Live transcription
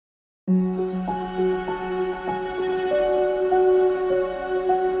I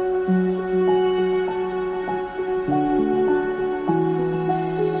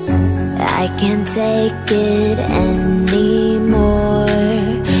can't take it anymore.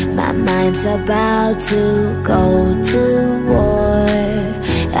 My mind's about to go to war.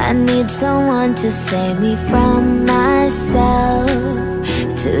 I need someone to save me from myself,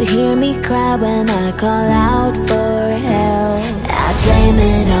 to hear me cry when I call out for help. I blame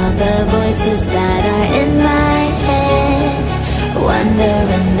it on the voices that are in my head,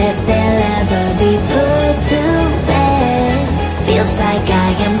 wondering if they'll ever be put to bed. Feels like I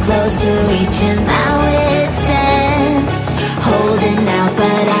am close to reaching my wit's end, holding out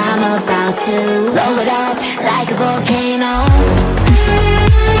but I'm about to blow it up like a volcano.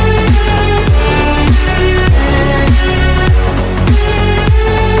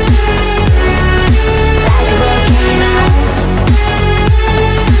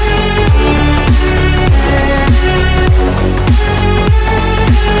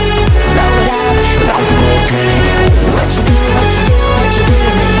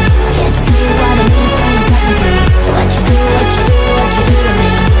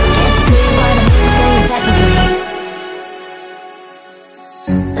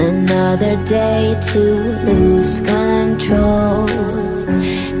 Another day to lose control.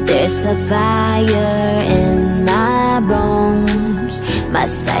 There's a fire in my bones. My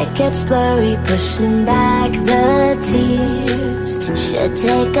sight gets blurry, pushing back the tears. Should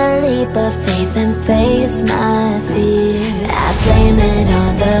take a leap of faith and face my fear. I blame it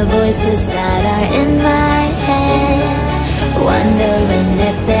on the voices that are in my head, wondering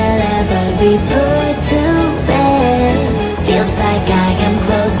if they'll ever be put to bed. Feels like I am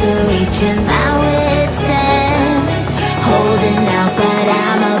close to reaching my wit's end, holding out but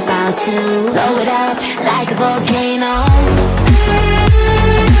I'm about to blow it up like a volcano.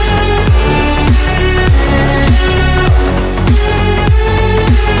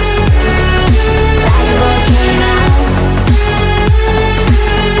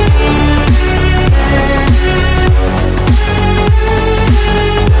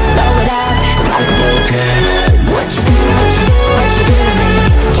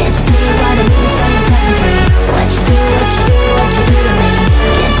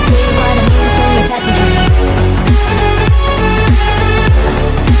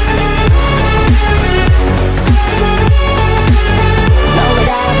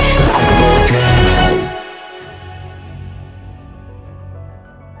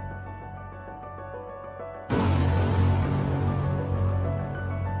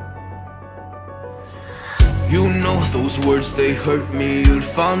 You know those words, they hurt me. You'd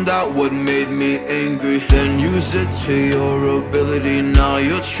found out what made me angry, then use it to your ability. Now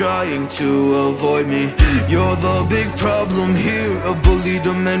you're trying to avoid me. You're the big problem here, a bully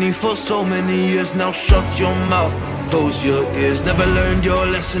to many for so many years. Now shut your mouth, close your ears. Never learned your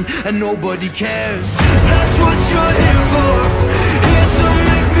lesson and nobody cares. That's what you're here for, here to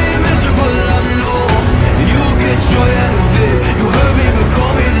make me miserable, I know. You get joy out of it. You hurt me but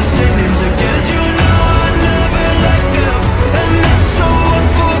call me the same names again. You know I never liked them, and that's so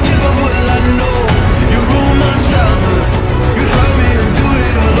unforgivable, I know. You ruined my childhood, you hurt me and do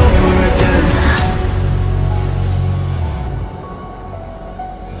it all over again.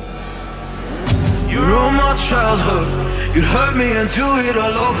 You ruined my childhood, you hurt me and do it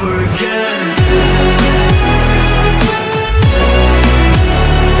all over again.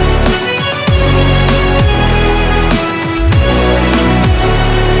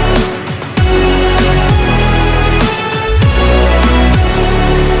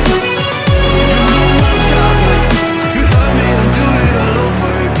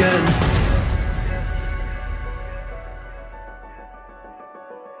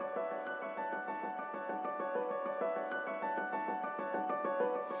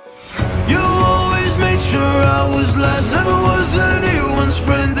 You always made sure I was last, never was anyone's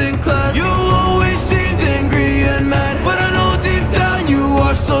friend in class. You always seemed angry and mad, but I know deep down you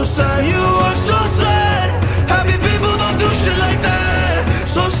are so sad. You are so sad. Happy people don't do shit like that.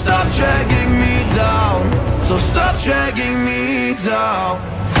 So stop dragging me down, so stop dragging me down.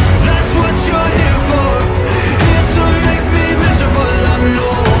 That's what you're here for, here to make me miserable, I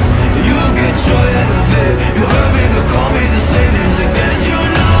know. You get joy out of it. You hurt me but call me the same names again. You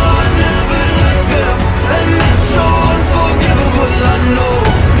know I never liked them, and that's so unforgivable, I know.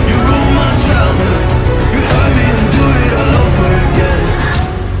 You ruined my childhood, you hurt me and do it all over again.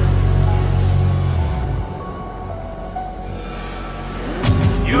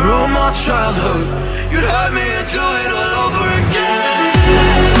 You ruined my childhood, you'd hurt me and do it all over again.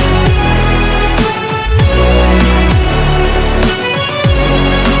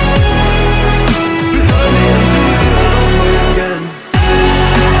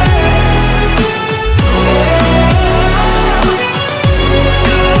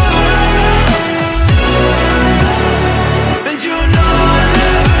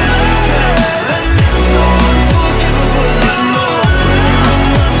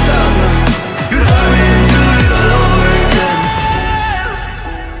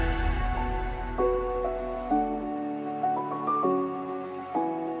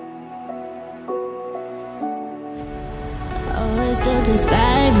 Always still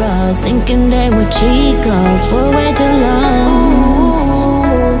decide roles, thinking they were cheat codes for way too long.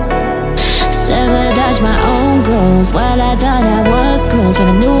 Sabotage my own goals while I thought I was close, but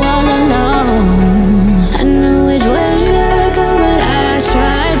I knew all along. I knew which way to go, but I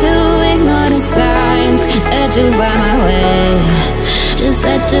tried to ignore the signs. Had to find my way, just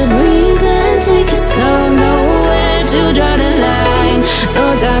had to breathe and take it slow. Nowhere to draw the line, no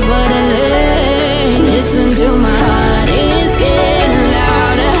time for the lane. Listen to my heart, it's getting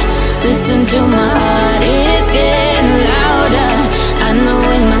louder. Listen to my heart, it's getting louder. I know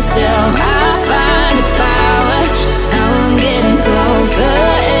in myself I find the power. Now I'm getting closer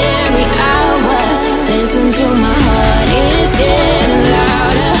every hour. Listen to my heart, it's getting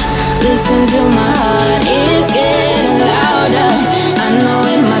louder. Listen to my heart, it's getting louder. I know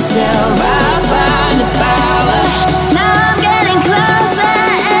in myself I find the power. Now I'm getting closer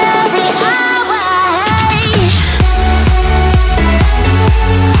every hour.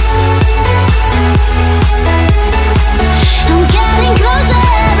 I'm getting closer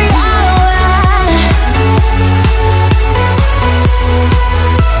every hour.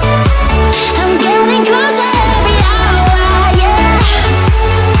 I'm getting closer every hour, yeah.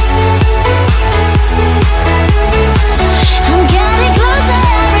 I'm getting closer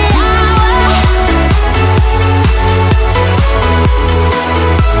every hour.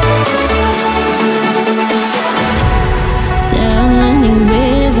 There are many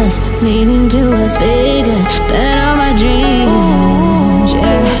rivers leading to us bigger than all my dreams,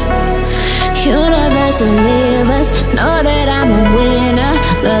 yeah. Universe delivers, know that I'm a winner.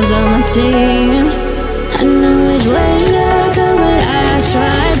 Love's on my team. I know which way to go, but I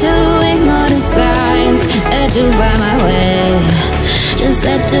tried to ignore the signs. Had to find my way, just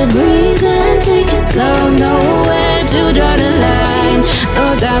had to breathe and take it slow. Nowhere to draw the line, no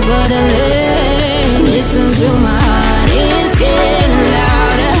time for the lane. Listen to my heart, it's getting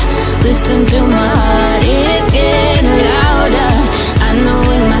louder. Listen to my heart, it's getting louder. I know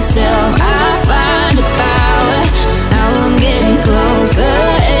in myself I find the power. Now I'm getting closer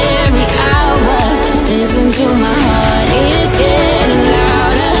every hour. Listen to my heart, it's getting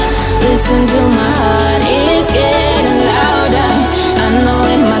louder. Listen to my heart, it's getting louder. I know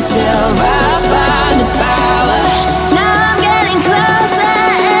in myself I find the power. Now I'm getting closer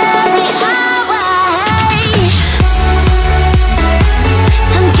every hour.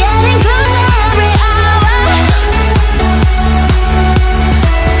 I'm getting closer every hour.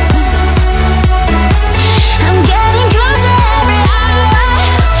 I'm getting closer every hour.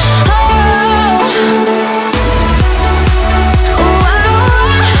 Oh, oh,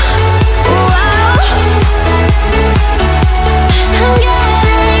 oh, I'm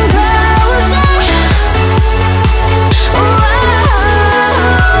getting closer. Oh,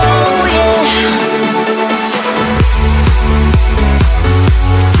 yeah.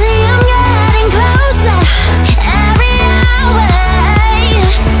 See, I'm getting closer every hour.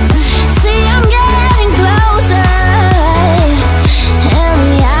 See, I'm getting closer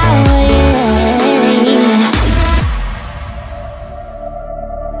every hour, yeah.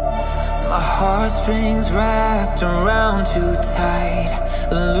 My heartstrings wrapped around too tight.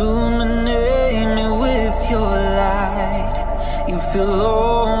 Illuminate me with your light. You fill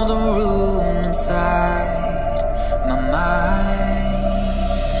all the room inside my mind.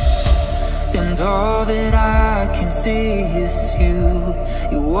 And all that I can see is you.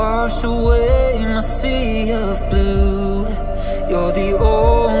 You wash away my sea of blue. You're the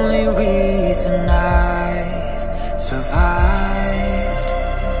only reason I've survived.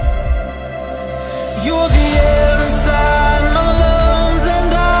 You're the air inside my lungs,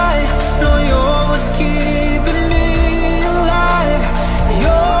 and I know you're what's keeping me alive.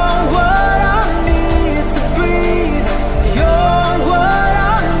 You're what I need to breathe. You're what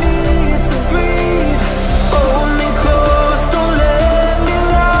I need to breathe. Hold me close, don't let me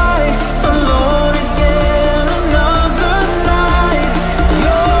lie. Alone again another night.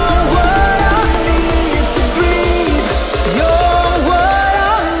 You're what I need to breathe.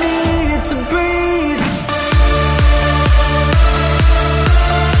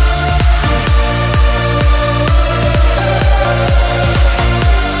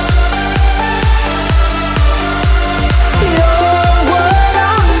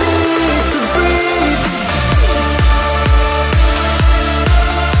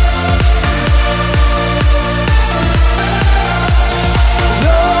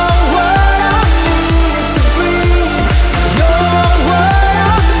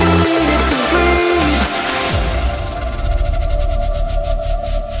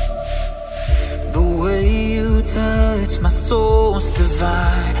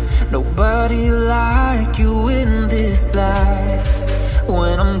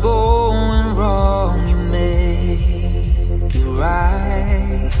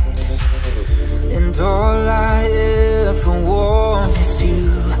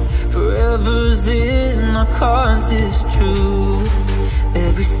 our cards is true.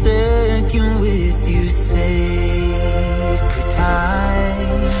 Every second with you, sacred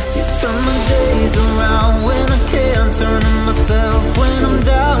time. You turn my days around when I can't turn to myself. When I'm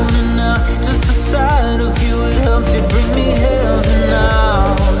down and out, just the sight of you, it helps. You bring me heaven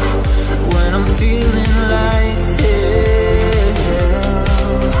now. When I'm feeling like hell,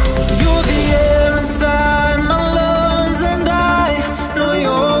 you're the air inside my lungs, and I know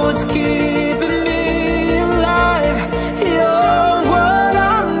you're what's keeping me alive. You're what I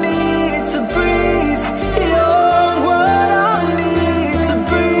need to breathe. You're what I need to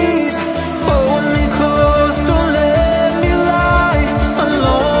breathe. Hold me close, don't let me lie. I'm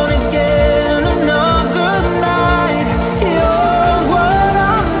alone again another night. You're what I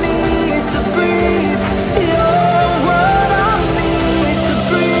need to breathe. You're what I need to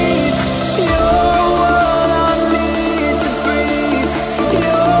breathe. You're what I need to breathe.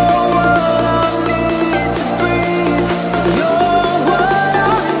 You're what I need to breathe. You're what I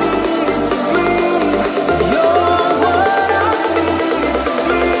need to breathe. You're what I need to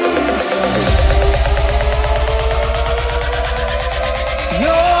breathe.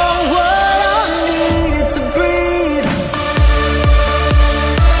 You're what I need to breathe.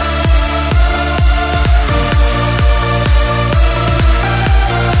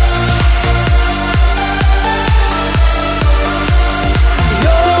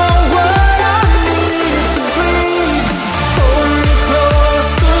 You're what I need to breathe. Hold me close,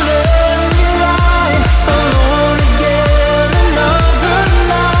 don't let me lie. Alone again another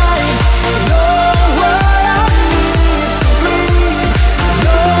night. You're what I need to breathe.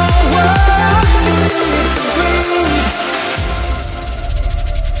 You're what I need to breathe.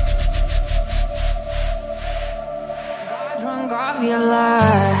 Got drunk off your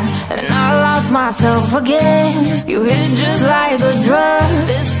lie, and I lost myself again. You hit just like a drug.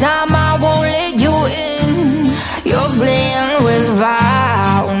 This time I won't let you in. You're playing with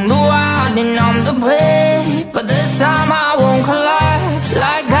fire. No, I didn't I'm the prey, but this time I won't collide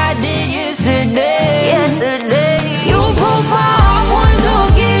like I did yesterday. You broke my heart once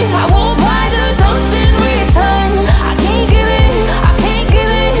again. I won't buy the dust in return. I can't give it, I can't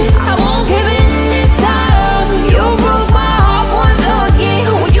give it, I won't give in this time. You broke my heart once again.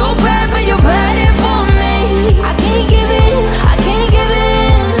 Well, you're bad, but you're bad it for me. I can't give in, I can't give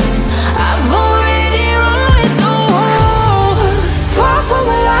in. I've already run with the world, far from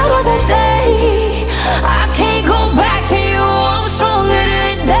the light of the day. I can't go back to you, I'm stronger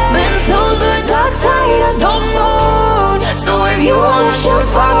today. Been to the dark side, I don't know. So if you wanna shoot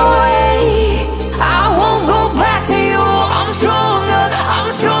far away, I won't go back to you. I'm stronger, I'm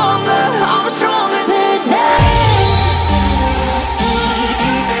stronger, I'm stronger today.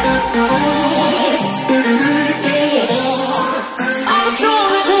 I'm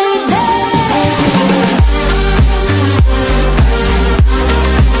stronger today.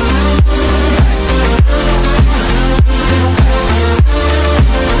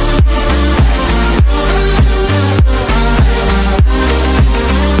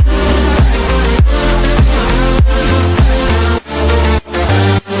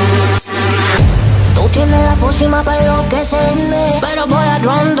 Tú tienes la pócima para enloquecerme, pero voy a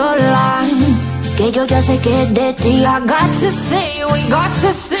draw the line, que yo ya sé que es de ti. I got to stay away, got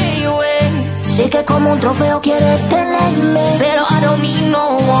to stay away. Sé que como un trofeo quieres tenerme, pero I don't need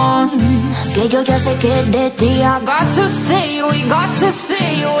no one, que yo ya sé que es de ti. I got to stay away, got to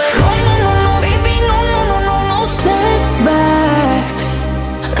stay away. No, no, no, no, baby, no, no, no, no, no setbacks.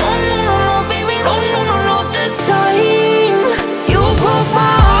 No, no, no, no, baby, no, no, no, no, this time. You broke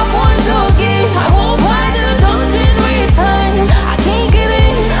my heart once again. I won't buy the dust in return. I can't give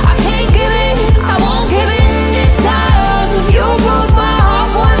it, I can't give it, I won't give in this time. You broke my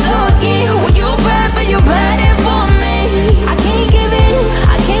heart once again. Well, you're bad, but you're bad it for me. I can't give in,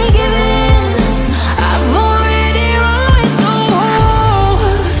 I can't give in. I've already run with the world,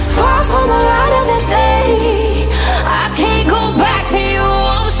 far from the light of the day. I can't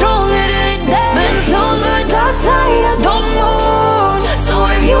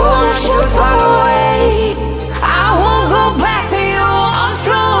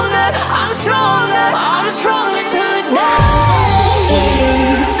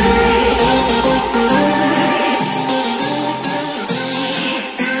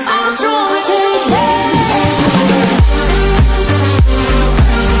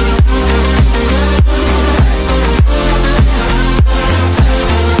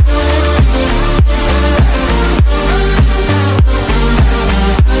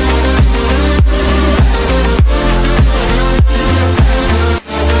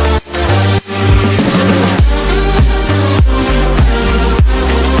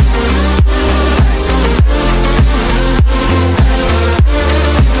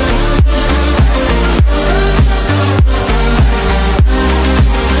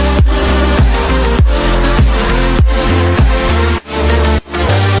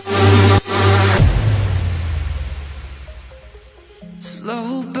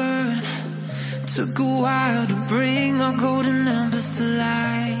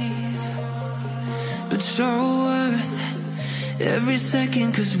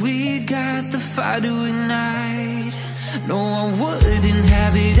second, 'cause we got the fire to ignite. No, I wouldn't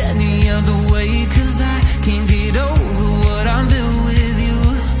have it any other way, 'cause I can't get over what I'm doing with you.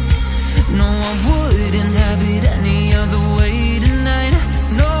 No, I wouldn't have it any other way tonight.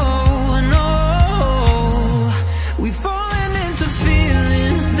 No, no. We've fallen into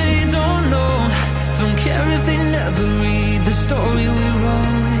feelings they don't know. Don't care if they never read the story we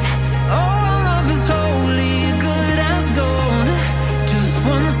wrote. Oh, our love is holy, good as gold. Just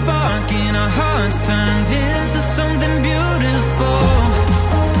one spark in our hearts turned into something beautiful.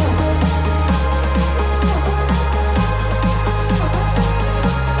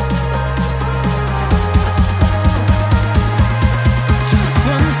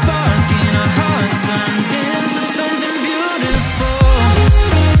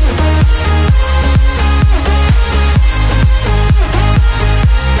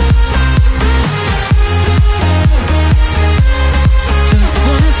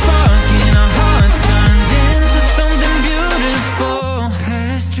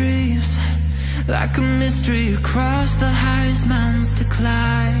 Like a mystery across the highest mountains to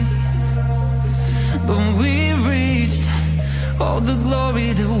climb, but we reached all the glory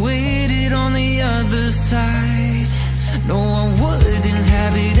that waited on the other side. No, I wouldn't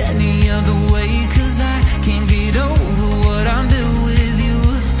have it any other way, 'cause I can't get over what I'm doing with you.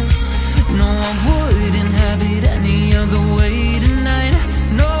 No, I wouldn't have it any other way tonight.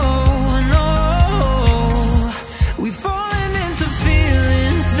 No, no. We've fallen into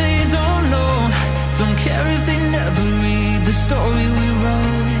feelings they don't know. Don't care if they never read the story we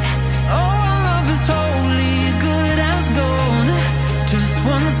wrote. Oh, our love is holy, good as gold. Just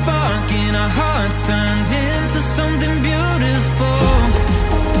one spark in our hearts turned into something beautiful.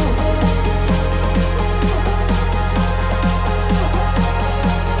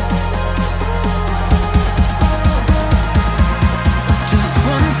 Just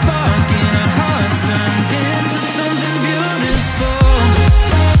one spark in our hearts turned into something beautiful.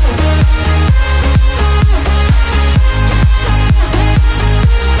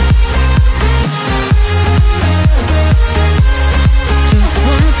 Just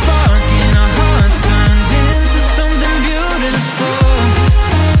one spark in our hearts turned into something beautiful.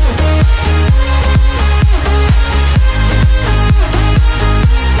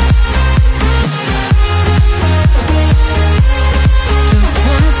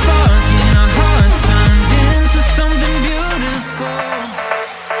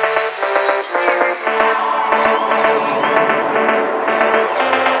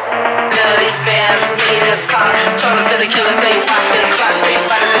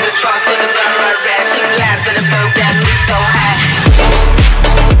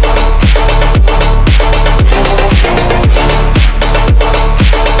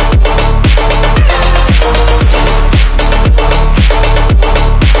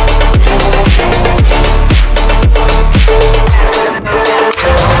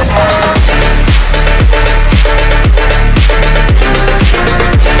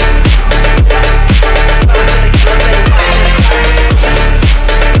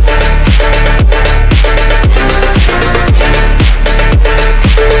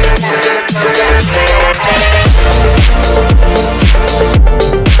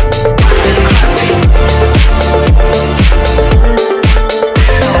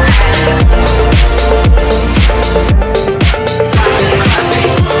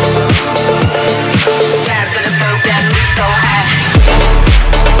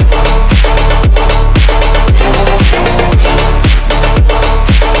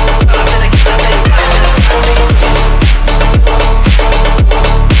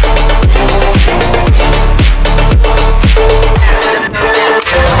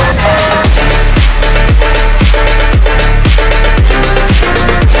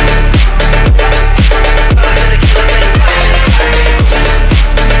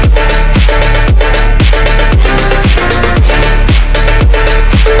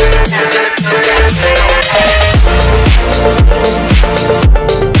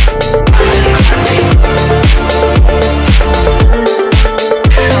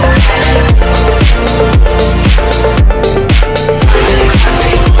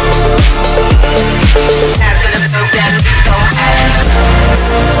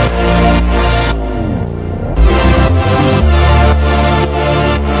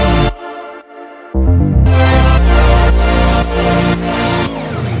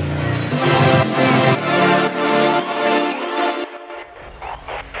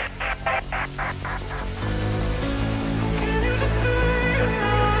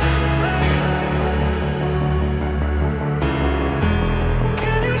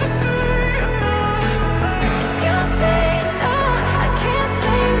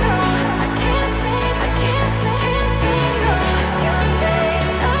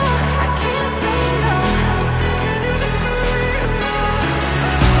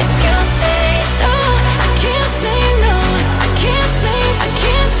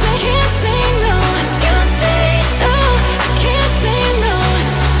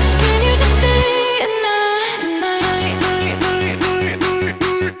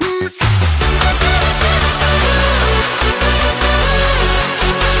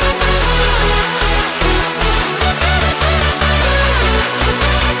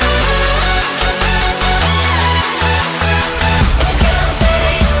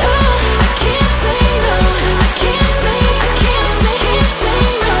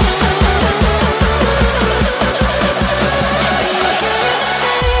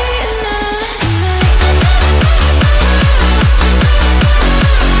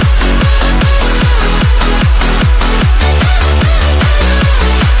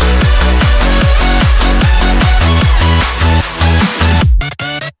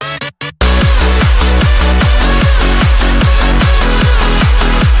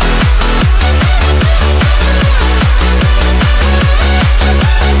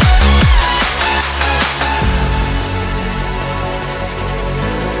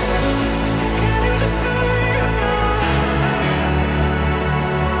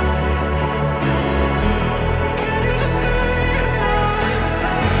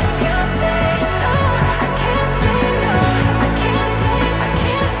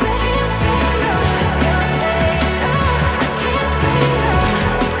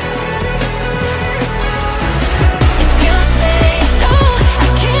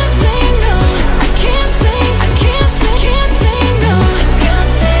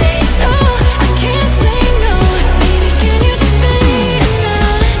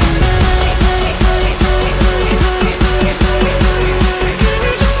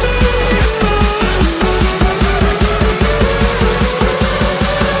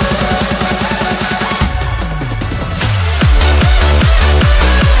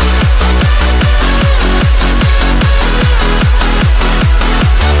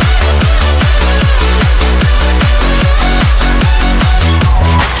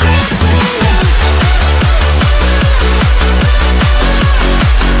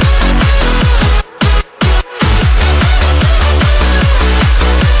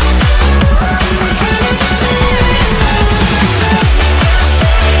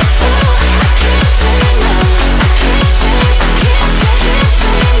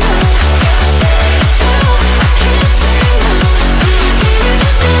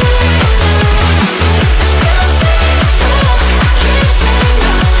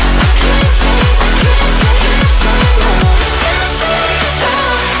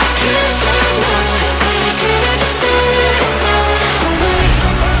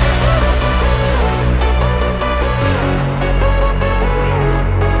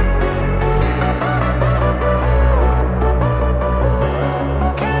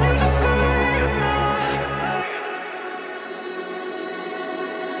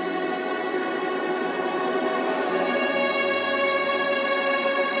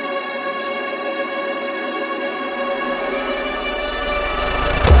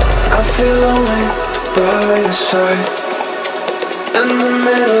 I feel lonely by your side, in the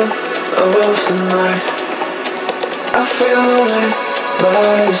middle of the night. I feel lonely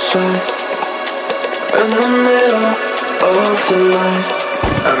by your side, in the middle of the night.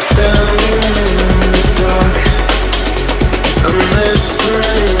 I'm standing in the dark, I'm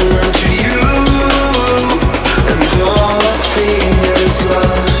listening to you, and all I feel is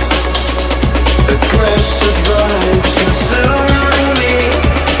love. Aggressive vibes consuming me.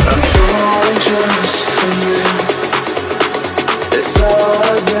 I'm falling just for you. It's all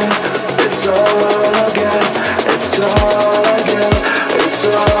I get, it's all I get, it's all I get, it's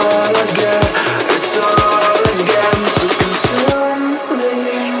all I get, it's all I get. So consume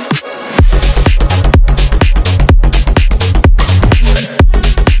me.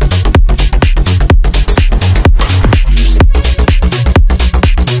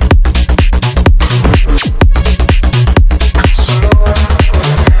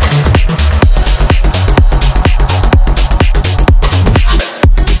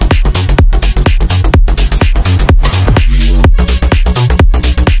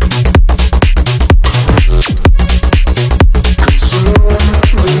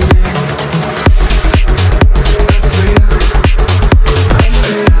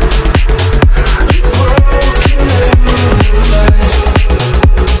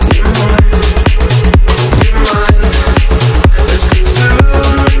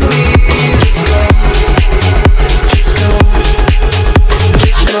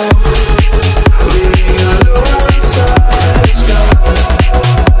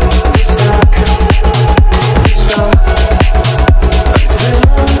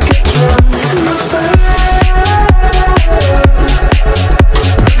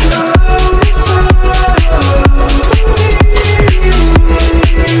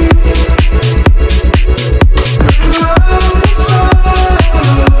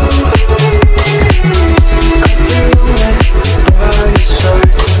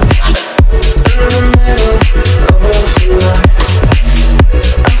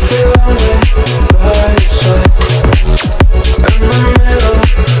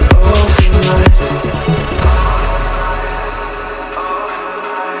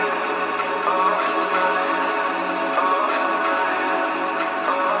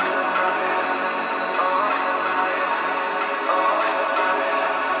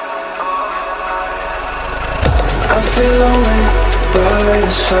 I feel lonely by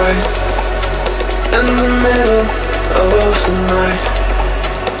your side, in the middle of the night.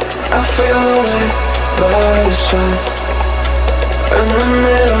 I feel lonely by your side, in the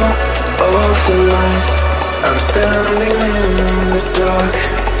middle of the night. I'm standing in the dark,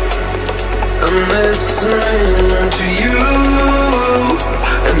 I'm listening to you,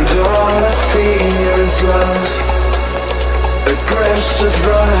 and all I feel is love. Aggressive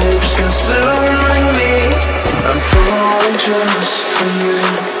vibes consuming me. I'm falling just for you.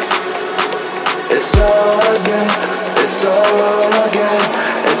 It's all I get, it's all I get,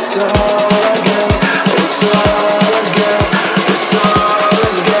 it's all I get, it's all I get, it's all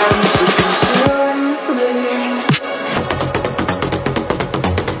I get. So consume me.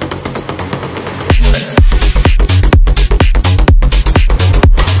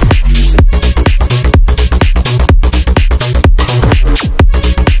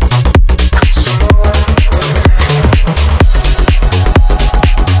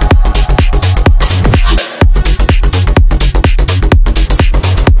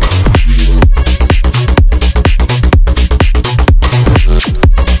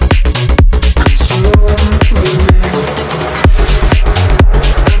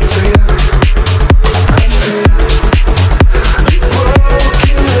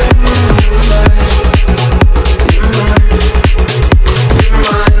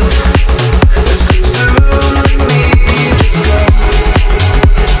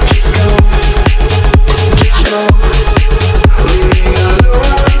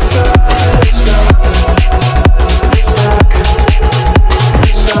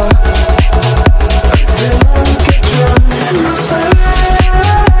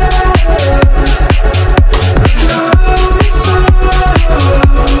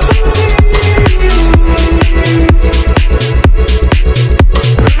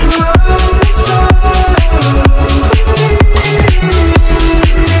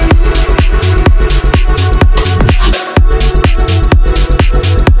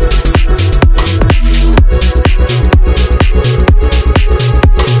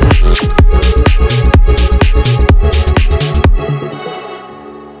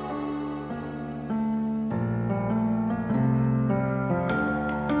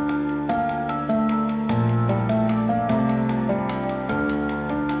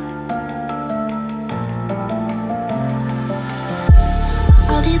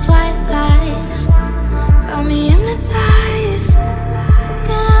 all these white lies got me hypnotized. Get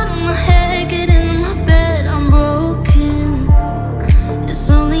out of my head, get into my bed, I'm broken. It's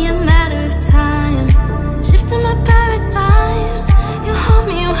only a matter of time, shifting my paradigms. You hold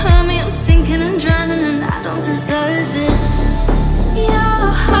me, you hurt me, I'm sinking and drowning, and I don't deserve it.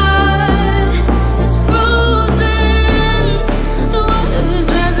 Your heart is frozen, the water is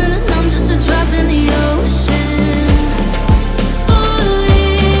rising and I'm just a drop in the ocean.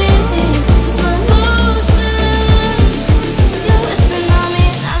 Falling, slow motion, you're whistling on me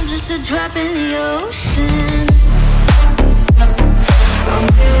and I'm just a drop in the ocean. I'm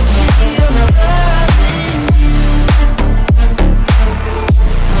guilty of loving you.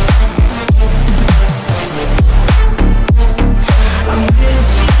 I'm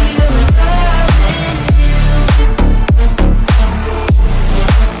guilty of loving you.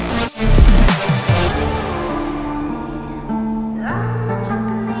 I'm a drop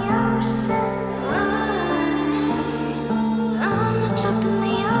in the ocean. I'm a drop in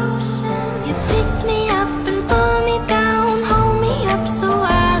the ocean. You pick me up and pull me down, hold me up so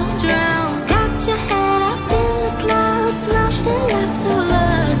I don't drown. Got your head up in the clouds, nothing left of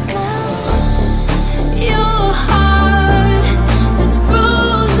us now. Your heart is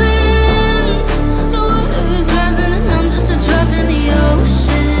frozen, the water is rising and I'm just a drop in the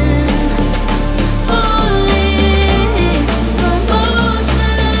ocean. Falling, slow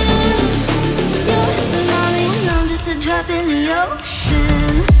motion, you're whistling on me and I'm just a drop in the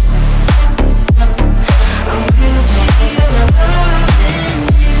ocean. I'm guilty of loving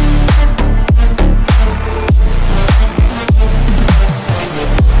you.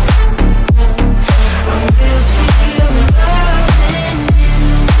 I'm guilty of loving you.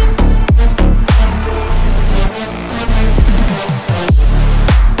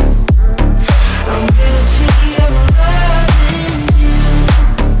 I'm guilty of loving you. I'm guilty of loving you.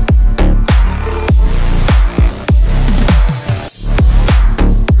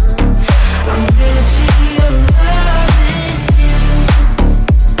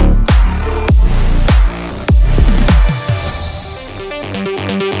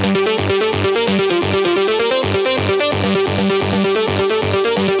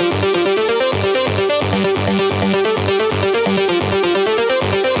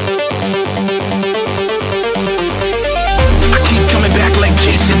 I keep coming back like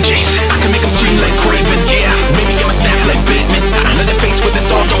Jason. I can make them scream like Craven. Maybe I'ma snap like Batman. Another face with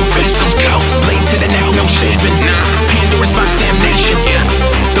us all, don't face them. Blade to the neck, no shaving. Pandora's box, damnation.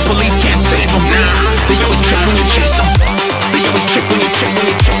 The police can't save them. They always trip when you chase them. They always trip when you trip when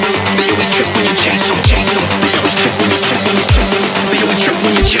you trip. They always trip when you chase them. They always trip when you trip when you trip. They always trip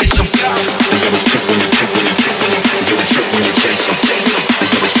when you chase them. They always trip when you trip when you trip. They always trip when you chase them.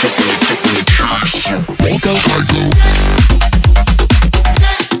 They always trip when you trip when you chase them. iGo.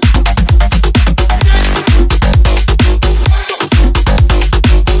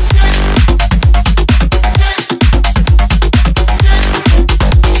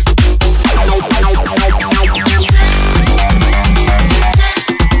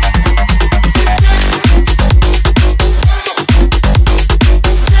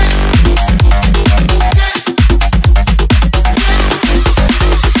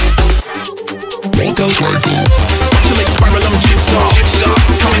 Till they spiral, I'm jigsaw.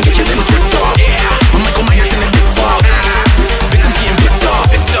 Come and get your limbs ripped off. I'm Michael Myers in a dick fog. Victims getting ripped off.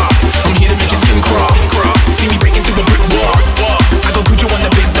 I'm here to make your skin crawl. See me breaking through a brick wall. I go Cujo on the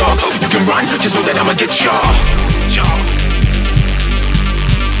big dog. You can run, just know that I'ma get y'all.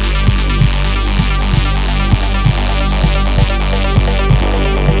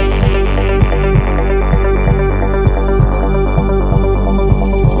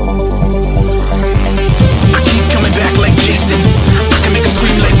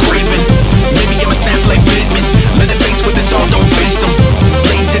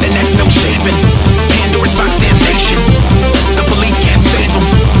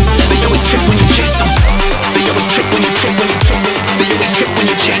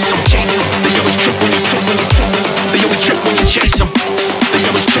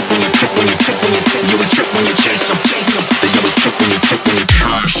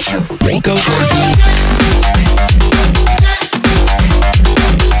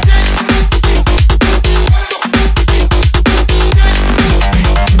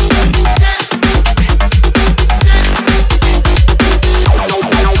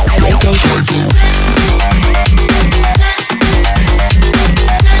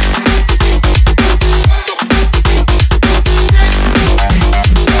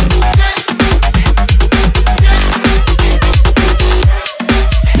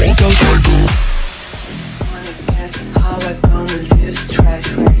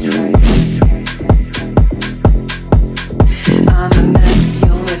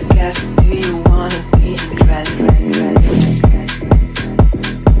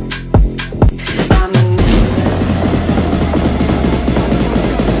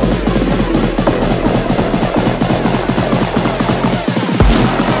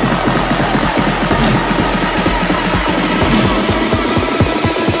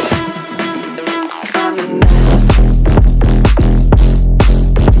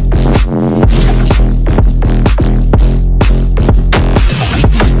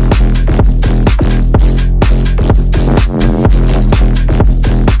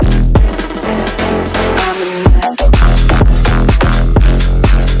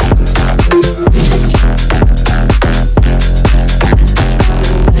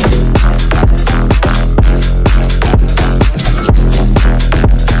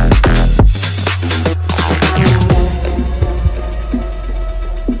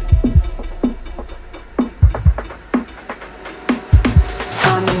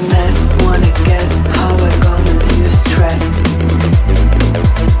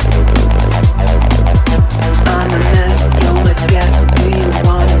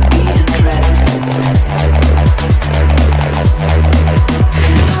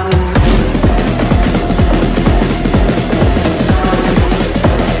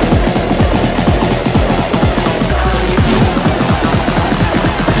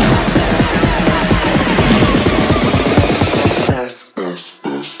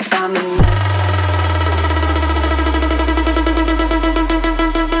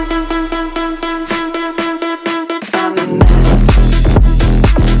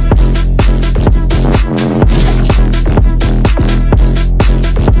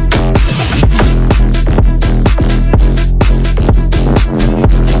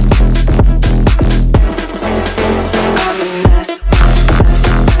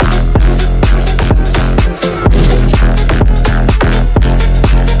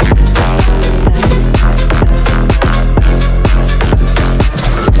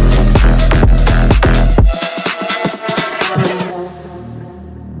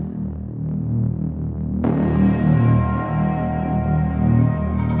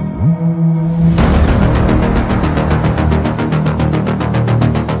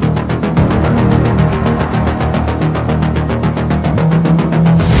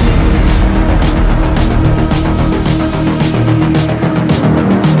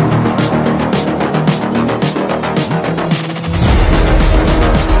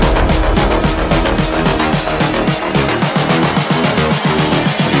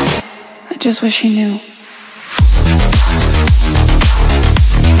 just wish he knew.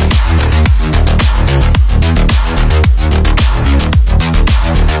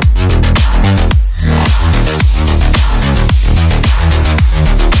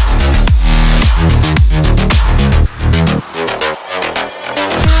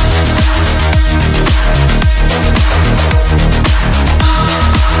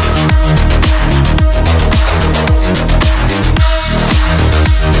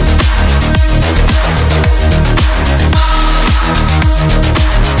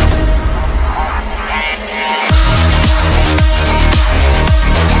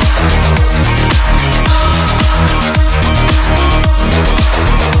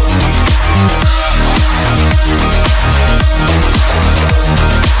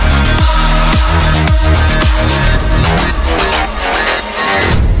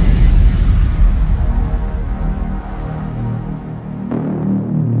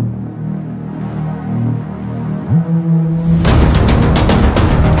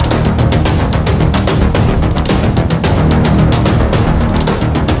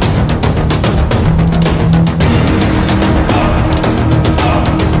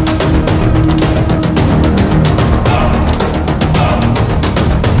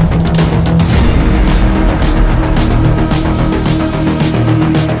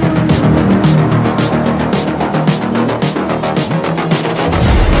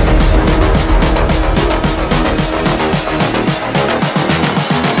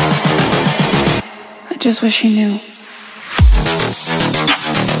 Just wish he knew.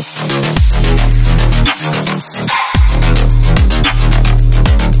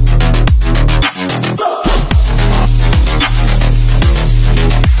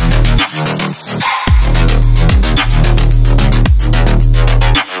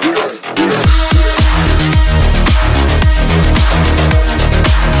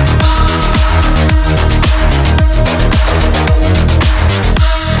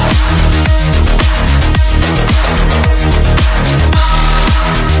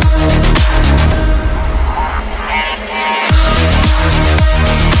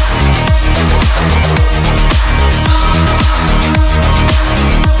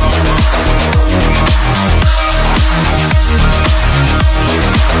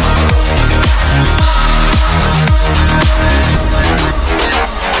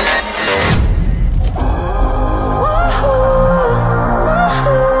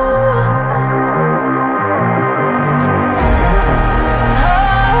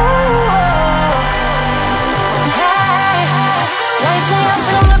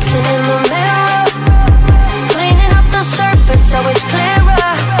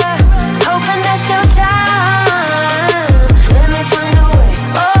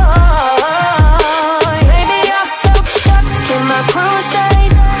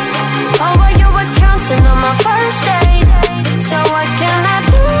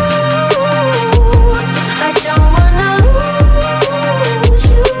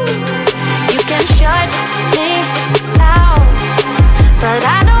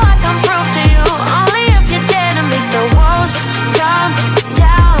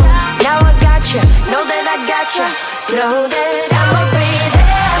 Know that I'ma be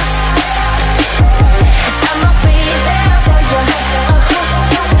there. I'ma be there for you.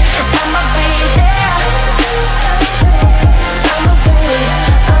 I'ma be there.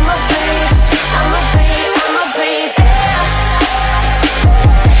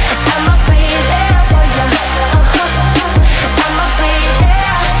 I'ma be there for you. I'ma be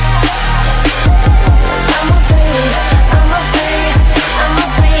there. I'ma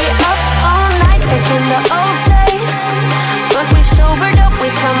be up all night making the old days. But we've sobered up,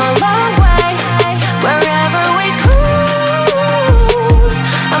 we've come a long way. Wherever we cruise,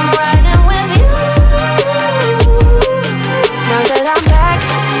 I'm riding with you. Now that I'm back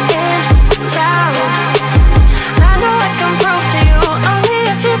in town, I know I can prove to you, only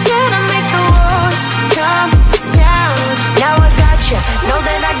if you dare to make the walls come down. Now I got you, know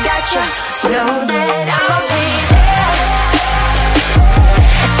that I got you, know that I'ma be there.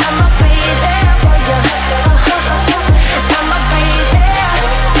 I'ma be there for you. I'ma be there.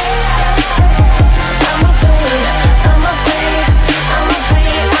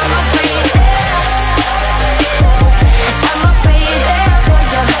 I'ma be there for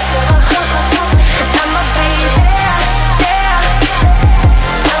you. I'ma be there.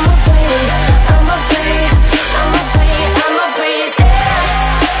 I'ma be there, there. I'ma be there.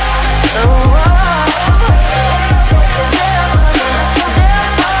 Oh,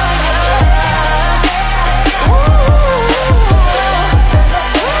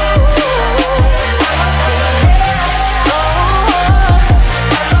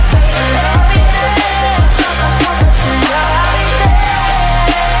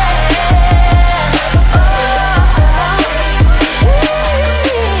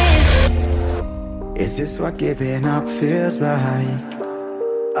 what giving up feels like.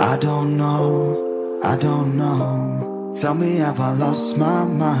 I don't know, I don't know. Tell me, have I lost my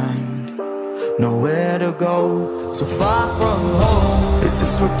mind? Nowhere to go, so far from home. Is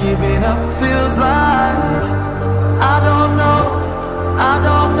this what giving up feels like? I don't know, I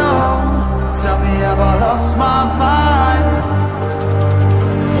don't know. Tell me, have I lost my mind?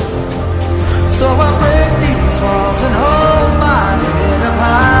 So I break these walls and hold my head up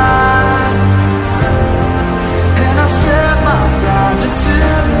high, and I swear my pride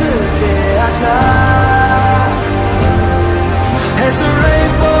until the day I die. As the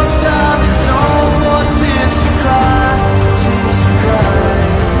rain falls down, there's no more tears to cry, tears to cry.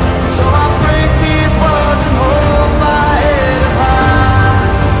 So I break these walls and hold my head up high.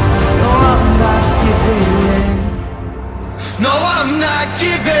 No, I'm not giving in. No, I'm not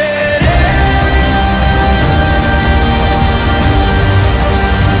giving in.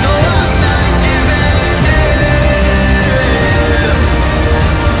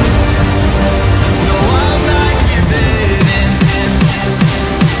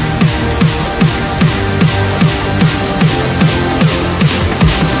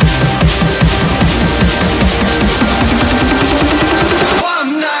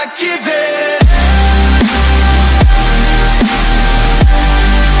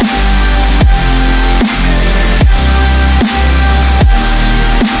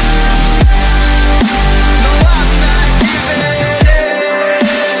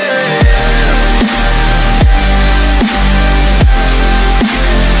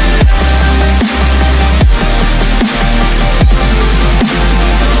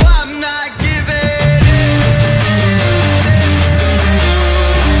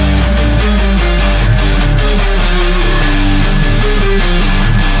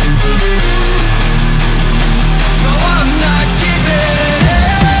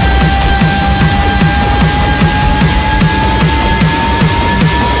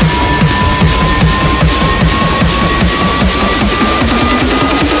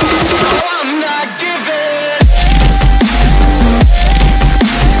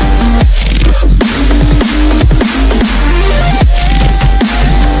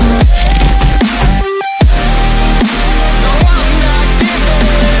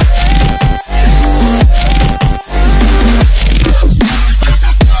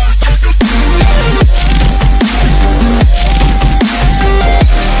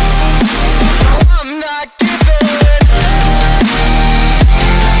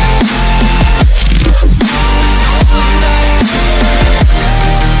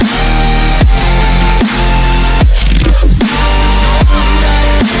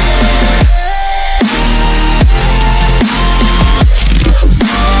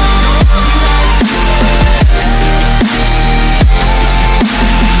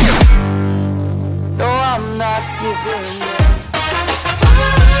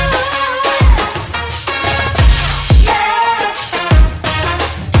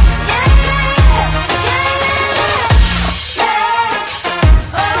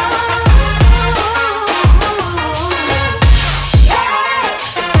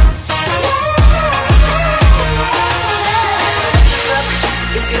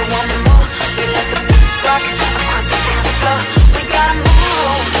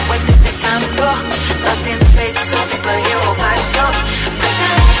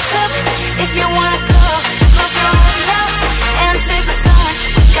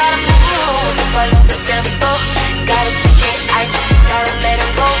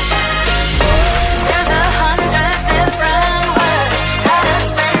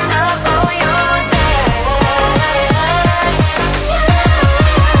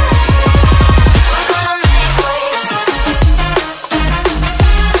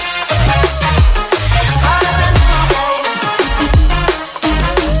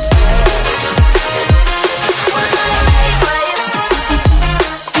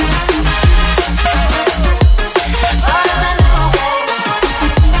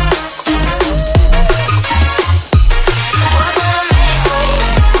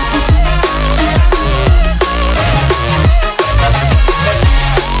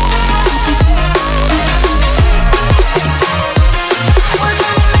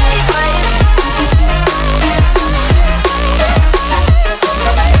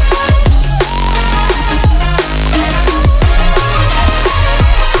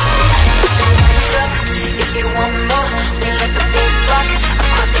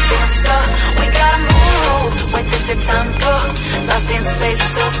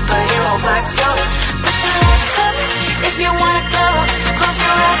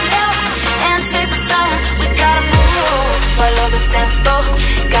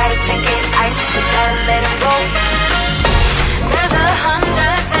 tempo. gotta take it ice, we gotta let it roll. There's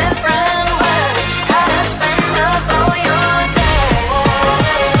 100 different ways how to spend up all your day.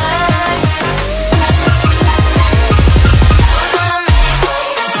 We're gonna make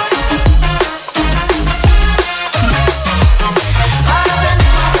waves, part of the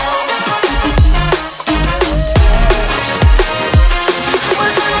new wave. We're gonna make waves, part of the new wave.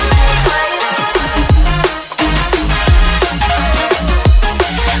 We're gonna make waves.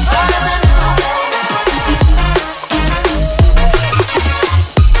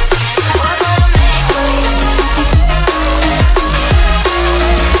 We're gonna make waves.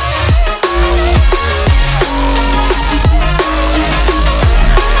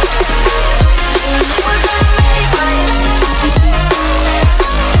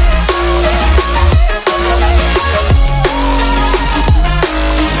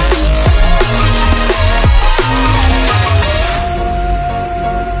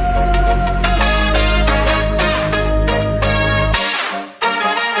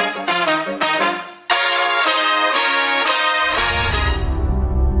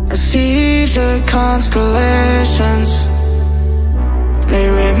 I see the constellations. They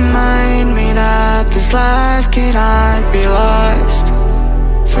remind me that this life cannot be lost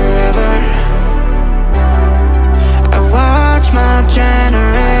forever. I watch my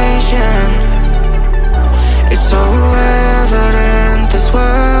generation. It's so evident this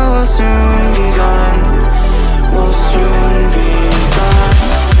world will soon be gone. Will soon be gone.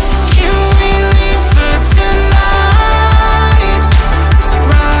 Can we leave for tonight?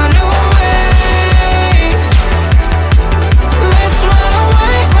 Run away. Let's run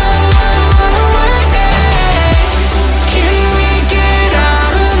away, run away. Can we get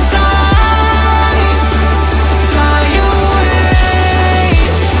out of time? Fly away.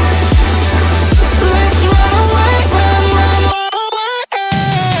 Let's run away, run away.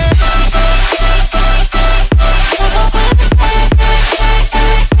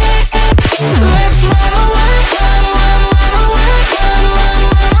 Let's run away, run away, run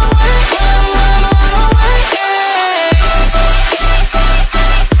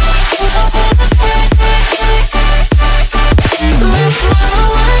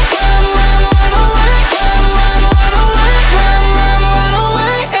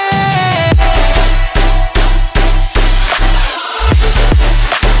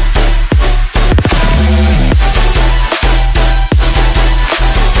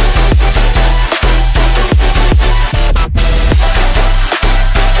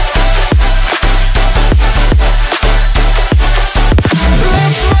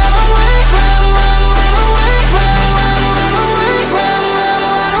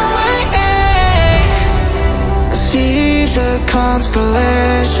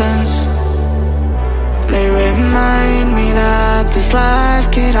constellations. They remind me that this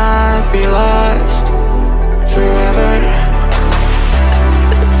life cannot be lost forever.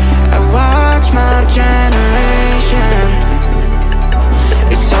 I watch my generation.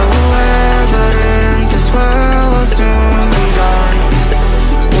 It's so evident this world will soon be gone.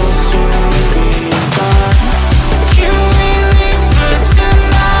 Will soon be gone. Can we leave for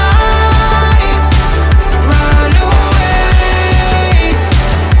tonight? Run away.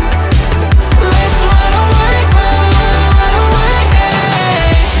 Let's run away, run away.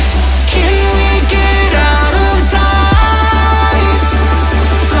 Can we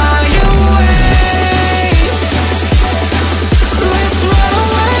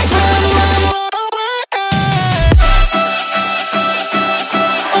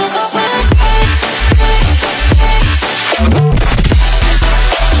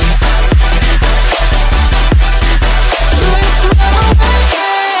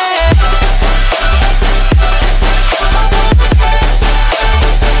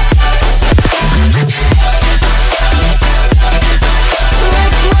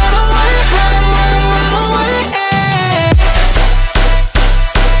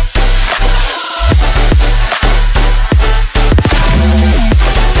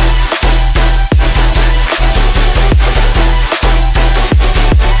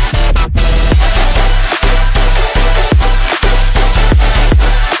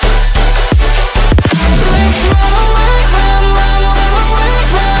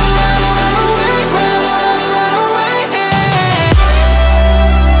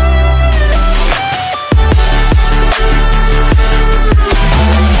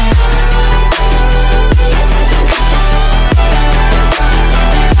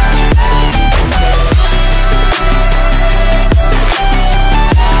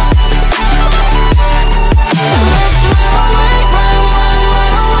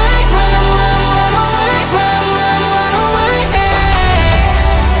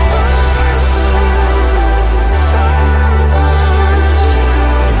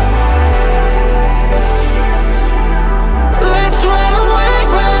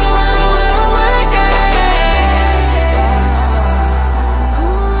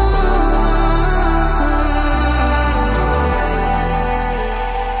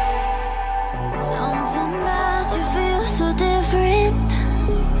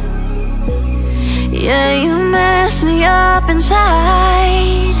Yeah, you mess me up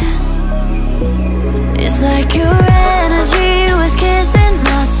inside. It's like your energy was kissing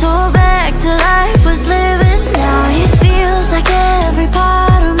my soul back to life, was living. Now it feels like every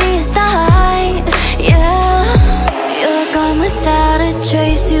part of me is dying. Yeah, you're gone without a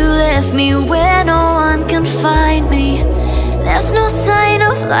trace. You left me where no one can find me. There's no sign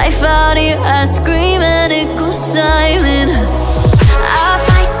of life out here. I scream and it goes silent. I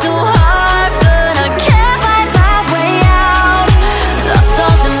fight so hard, but I can't find my way out. Lost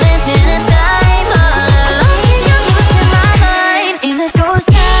all dimension and time. All alone, you're losing my mind. And this goes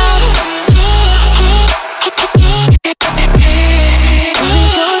down.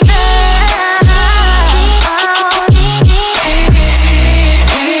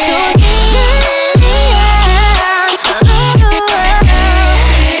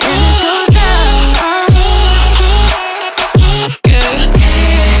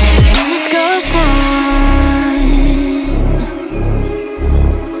 And this goes down.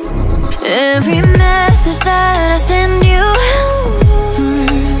 Every message that I send you,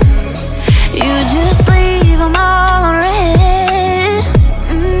 you just leave them all unread.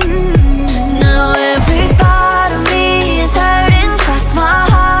 Now every part of me is hurting. Cross my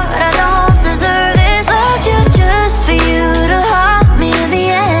heart, I don't deserve this. Loved you just for you to haunt me in the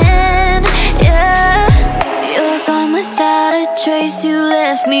end. Yeah, you're gone without a trace. You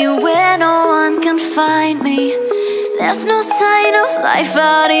left me where no one can find me. There's no sign of life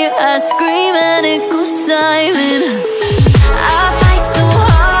out here. I scream and it goes silent. I fight so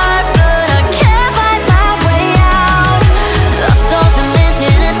hard, but I can't find my way out. Lost all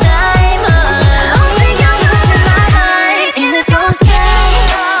dimension and time. All alone, think I'm losing my mind. And this goes down.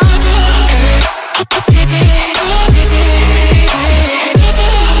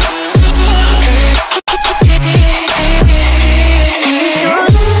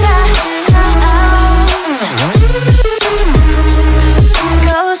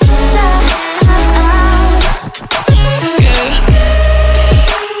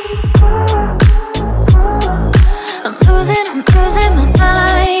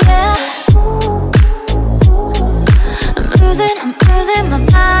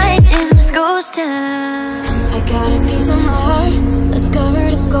 I got a piece of my heart that's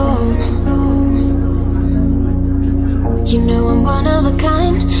covered in gold. You know I'm one of a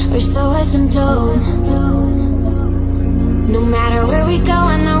kind, or so I've been told. No matter where we go,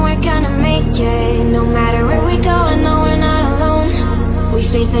 I know we're gonna make it. No matter where we go, I know we're not alone. We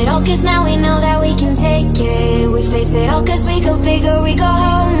face it all cause now we know that we can take it. We face it all cause we go big or we go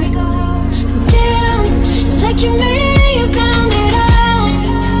home. Dance like you made it, you found it all.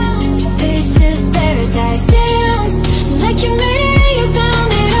 This is paradise. Dance like you made it, you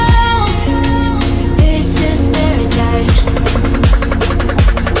found it all. This is paradise.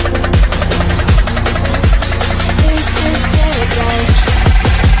 This is paradise.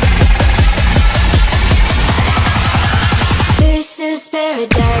 This is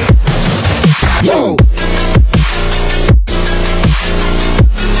paradise. Yo!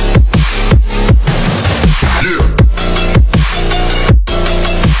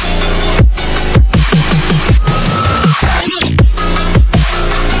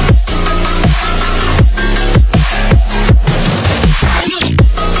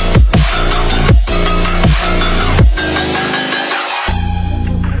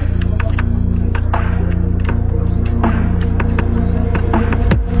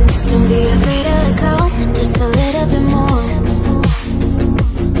 Don't be afraid to let go, just a little bit more.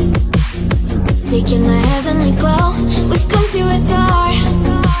 Taking the heavenly glow, we've come to adore.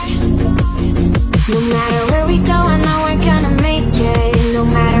 No matter where we go, I know we're gonna make it. No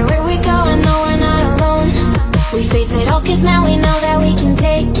matter where we go, I know we're not alone. We face it all cause now we know that we can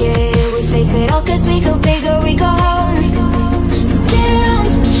take it. We face it all cause we go big or we go home.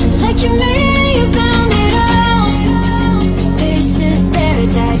 Dance like you made it, you found it all. This is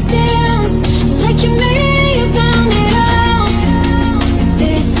paradise. Dance like you made it, you found it all.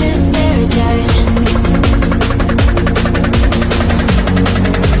 This is paradise.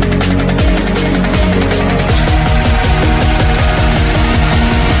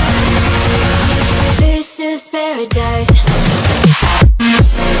 This is paradise. This is paradise.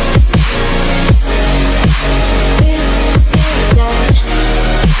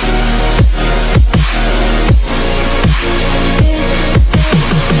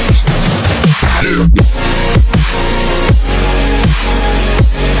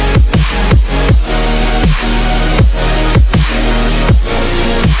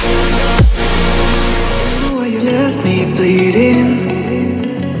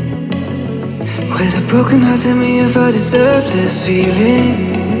 Broken heart, tell me if I deserve this feeling.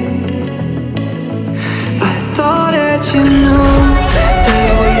 that you know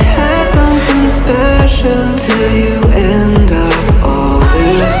that we had something special till you end up all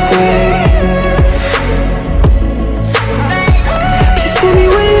this way. Please tell me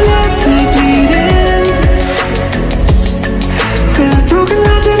when you left me bleeding. Feel a broken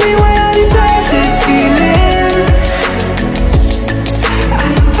heart, tell me why I deserve this feeling. I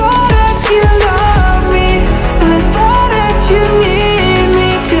thought that you loved me, I thought that you need me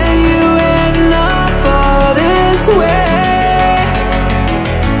till you end up all this way.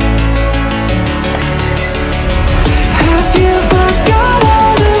 Have you forgot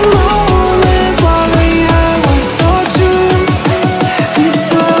all the moments while we had was so true? This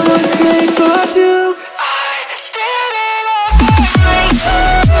world was made for two. I did it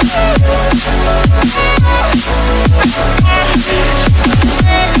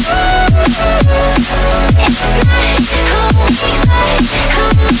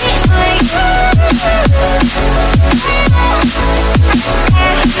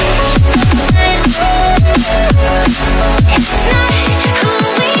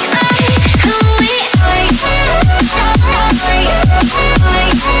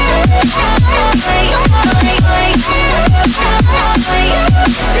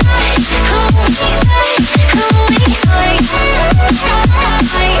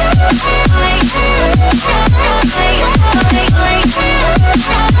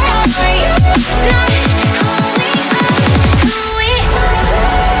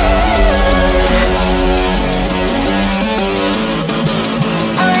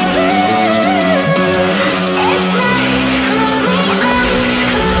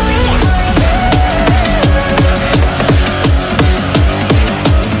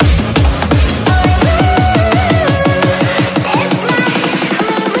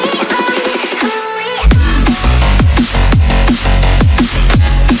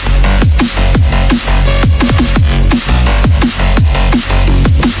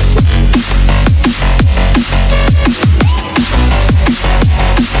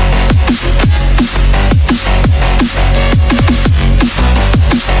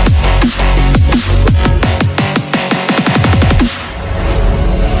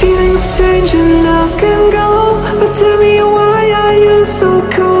change and love can go, but tell me why are you so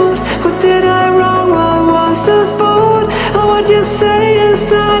cold? What did I wrong? What was the fault? Or what you say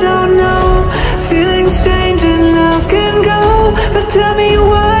inside, I don't know. Feelings change and love can go, but tell me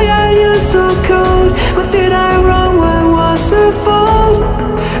why are you so cold? What did I wrong? What was the fault?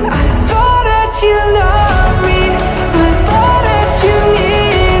 I thought that you loved me, I thought that you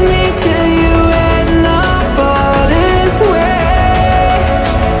need me till you end up all this way.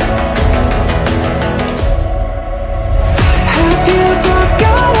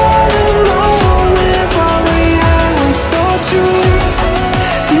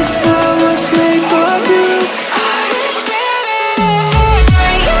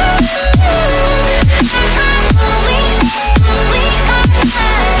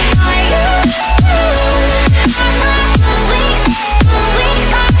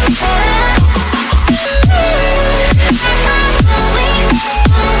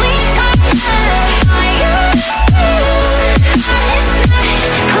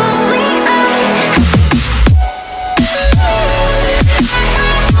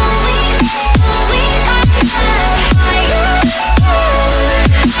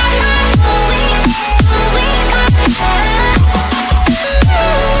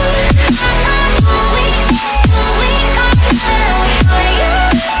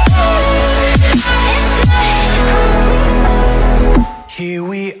 Here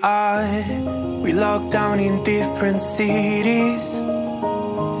we are, we locked down in different cities,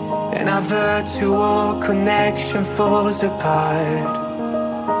 and our virtual connection falls apart.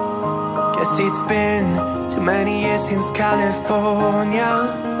 Guess it's been too many years since California.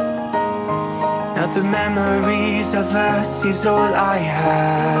 Now the memories of us is all I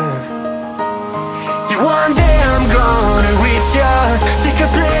have. See, one day I'm gonna reach ya, take a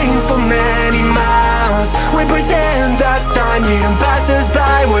plane for many miles. We pretend that time didn't pass us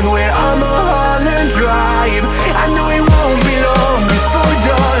by when we're on Mulholland Drive. I know it won't be long before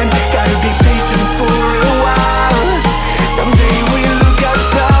dawn, gotta be patient for a while. Someday we'll look at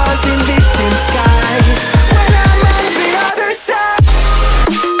stars in distant sky when I'm on the other side.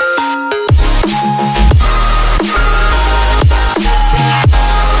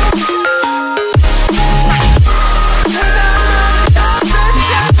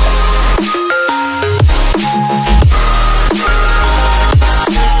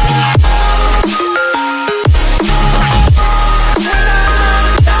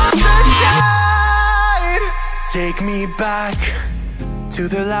 Take me back to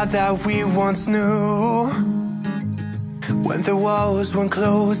the life that we once knew. when the walls weren't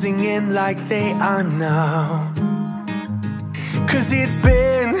closing in like they are now. Cause it's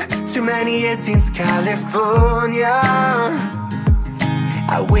been too many years since California.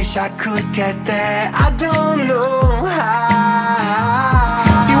 I wish I could get there, I don't know how.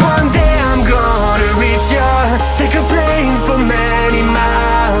 See, one day I'm gonna reach ya, take a plane for many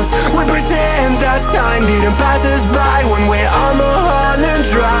miles. We pretend that time didn't pass us by when we're on Mulholland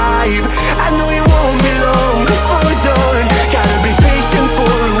Drive.